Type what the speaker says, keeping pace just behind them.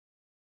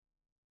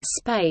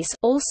Space,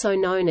 also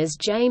known as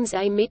James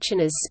A.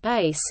 Michener's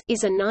Space,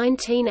 is a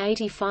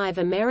 1985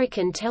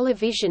 American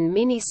television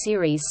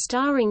miniseries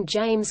starring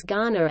James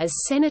Garner as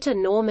Senator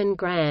Norman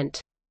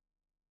Grant.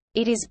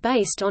 It is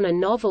based on a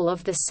novel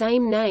of the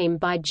same name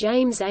by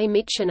James A.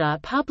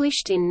 Michener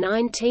published in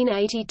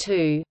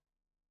 1982.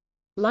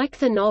 Like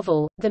the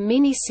novel, the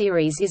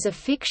miniseries is a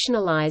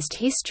fictionalized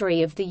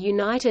history of the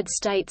United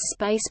States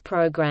space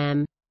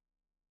program.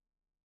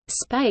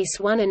 Space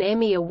won an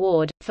Emmy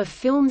Award, for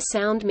film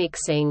sound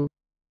mixing.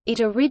 It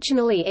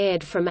originally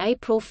aired from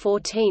April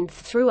 14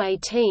 through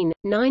 18,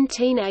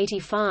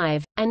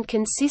 1985, and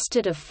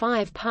consisted of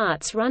 5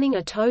 parts running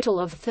a total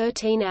of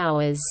 13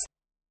 hours.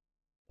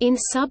 In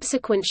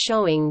subsequent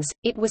showings,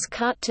 it was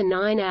cut to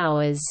 9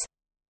 hours.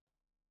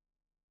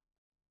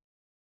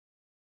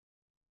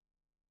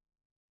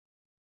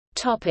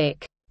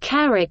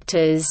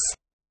 Characters.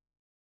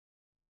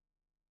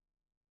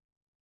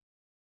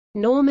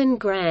 Norman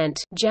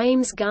Grant,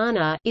 James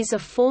Garner, is a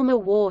former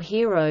war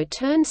hero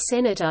turned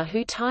senator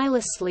who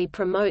tirelessly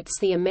promotes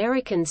the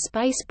American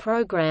space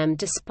program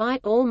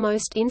despite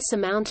almost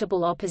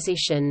insurmountable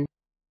opposition.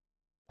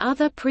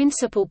 Other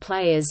principal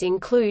players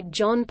include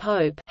John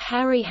Pope,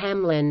 Harry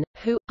Hamlin,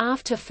 who,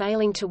 after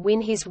failing to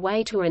win his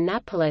way to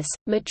Annapolis,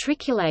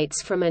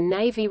 matriculates from a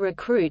Navy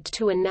recruit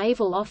to a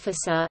naval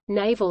officer,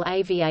 naval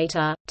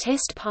aviator,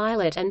 test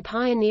pilot and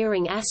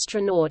pioneering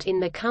astronaut in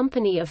the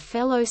company of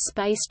fellow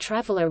space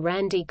traveler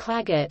Randy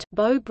Claggett,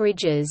 Beau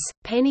Bridges,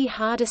 Penny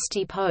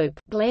Hardesty Pope,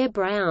 Blair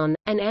Brown,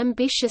 an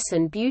ambitious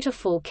and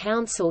beautiful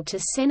counsel to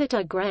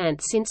Senator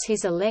Grant since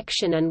his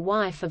election and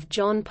wife of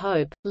John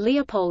Pope,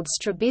 Leopold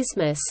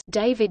Strabismus,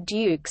 David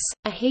Dukes,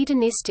 a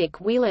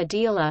hedonistic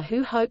wheeler-dealer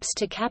who hopes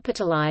to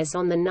capitalize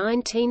on the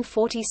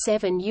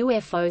 1947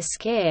 UFO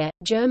scare,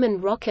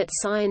 German rocket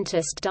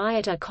scientist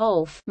Dieter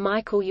Kolff,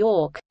 Michael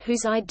York,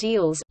 whose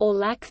ideals or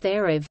lack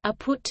thereof are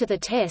put to the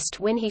test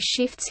when he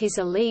shifts his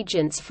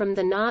allegiance from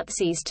the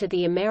Nazis to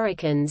the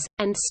Americans,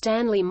 and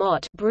Stanley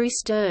Mott,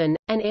 Bruce Dern,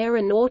 an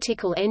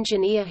aeronautical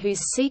engineer whose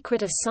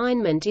secret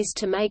assignment is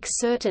to make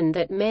certain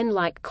that men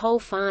like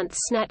Kolff aren't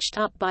snatched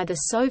up by the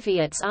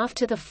Soviets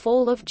after the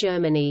fall of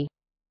Germany.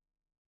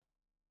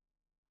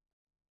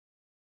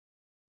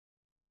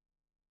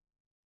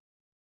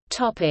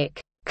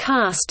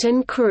 Cast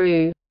and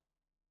crew.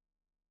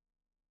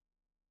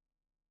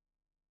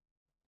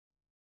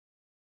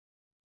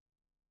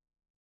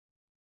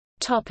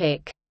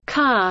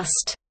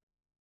 Cast.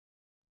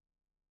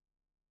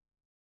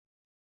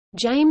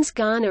 James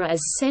Garner as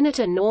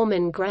Senator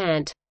Norman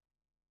Grant,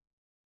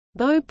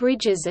 Beau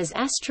Bridges as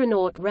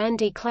astronaut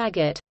Randy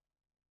Claggett,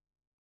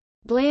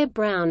 Blair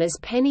Brown as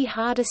Penny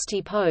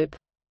Hardesty Pope,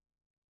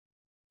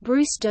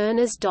 Bruce Dern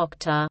as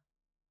Dr.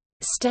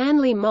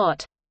 Stanley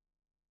Mott,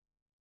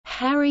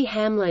 Harry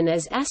Hamlin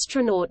as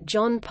astronaut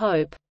John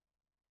Pope,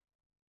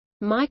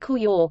 Michael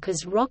York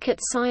as rocket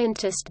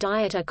scientist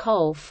Dieter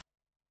Kolff,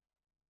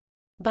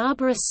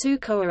 Barbara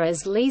Sukowa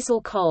as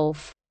Liesl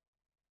Kolff,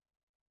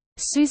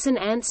 Susan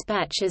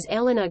Ansbach as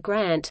Eleanor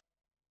Grant,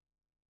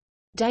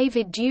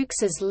 David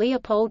Dukes as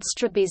Leopold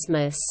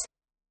Strabismus.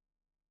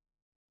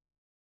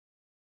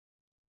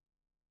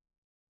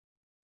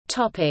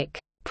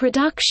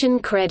 Production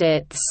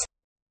credits.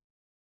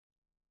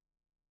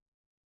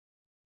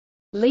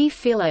 Lee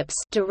Phillips,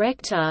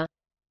 director;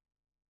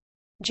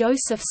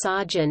 Joseph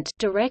Sargent,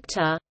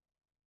 director;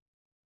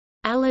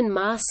 Alan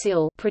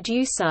Marsill,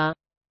 producer;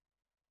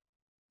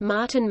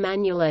 Martin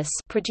Manulis,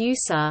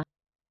 producer;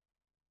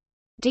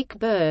 Dick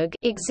Berg,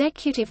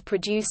 executive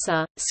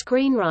producer,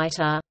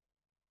 screenwriter;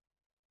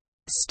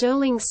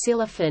 Sterling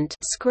Silliphant,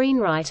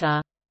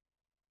 screenwriter;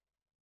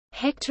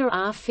 Hector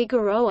R.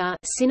 Figueroa,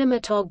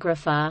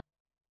 cinematographer;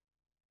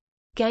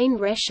 Gain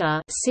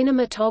Rescher,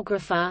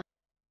 cinematographer;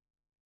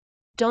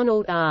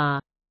 Donald R.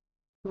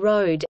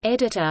 Rode,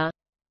 editor;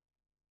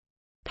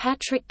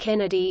 Patrick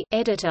Kennedy,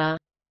 editor;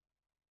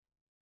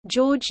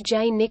 George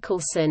J.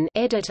 Nicholson,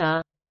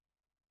 editor;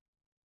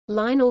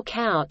 Lionel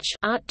Couch,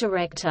 art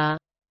director;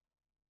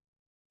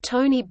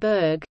 Tony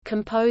Berg,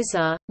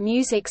 composer,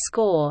 music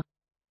score;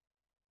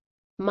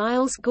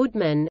 Miles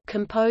Goodman,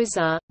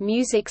 composer,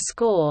 music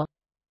score;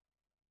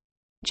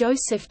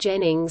 Joseph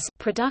Jennings,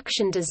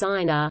 production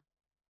designer;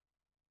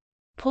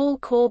 Paul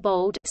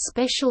Corbold,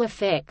 special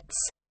effects.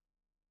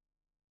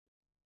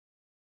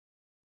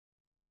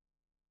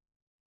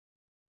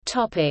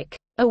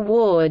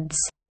 Awards.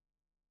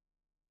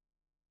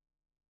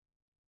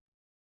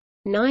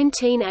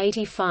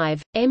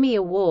 1985 Emmy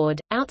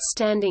Award,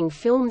 Outstanding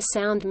Film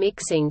Sound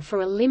Mixing for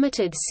a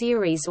Limited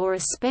Series or a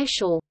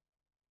Special.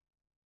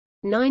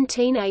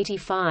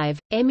 1985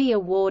 Emmy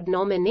Award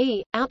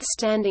nominee,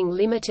 Outstanding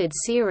Limited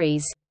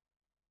Series.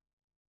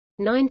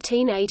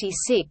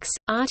 1986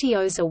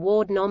 Artios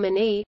Award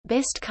nominee,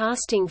 Best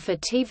Casting for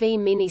TV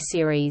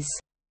Miniseries.